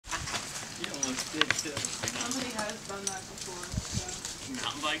did too. Somebody has done that before. So.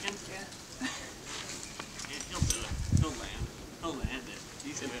 Mountain biking? Yeah. Yeah, he'll do it. He'll land. He'll land it.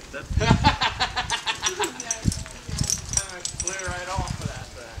 He's good. Yes. Clear right off of that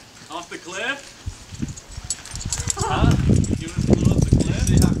thing. Off the cliff? Huh? You want to flew off the cliff?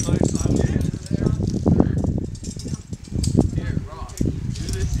 See how close I was there? Here, Rob. Do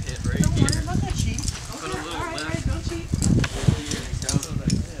this hit right Don't here. worry about that cheat. Put a little Alright, lift. don't cheat. Here and go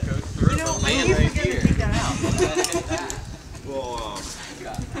through. You know, Land maybe right we're gonna here. take that out. Well,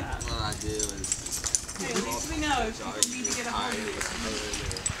 what I do is Hey, at least we know if people need to get a hold of you.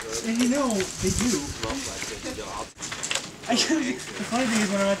 And you know, they do. The funny thing is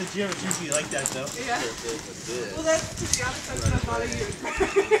when I'm at the gym, it's usually like that though. Yeah. Well, that's to be honest, that's what I thought of you.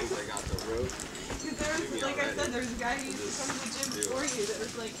 Because there was, like I said, there was a guy who used to come to the gym before you that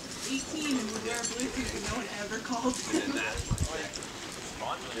was like 18 and would wear Bluetooth and no one ever called him.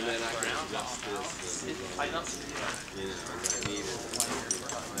 And then I can adjust this. Tighten up. You know, as I need it.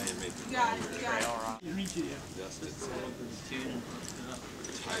 And make it You got it, you got it. adjust it so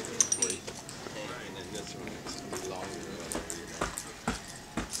tight and straight. And then this one is longer or whatever, you know.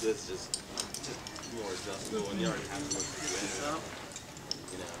 This is just more adjustable when you already have to look at the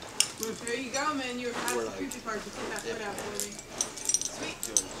you know. Well, there you go, man. You were past the creepy part to put that foot out for me. Sweet.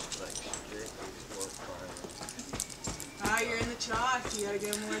 Doing like straight sport fire. Ah, you're in the chalk. You gotta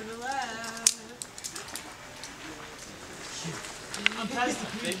go more to the left. I'm past the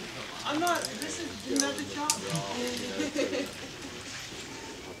creepy. I'm not. This is another chalk.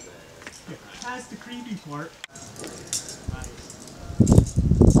 Past the creepy part.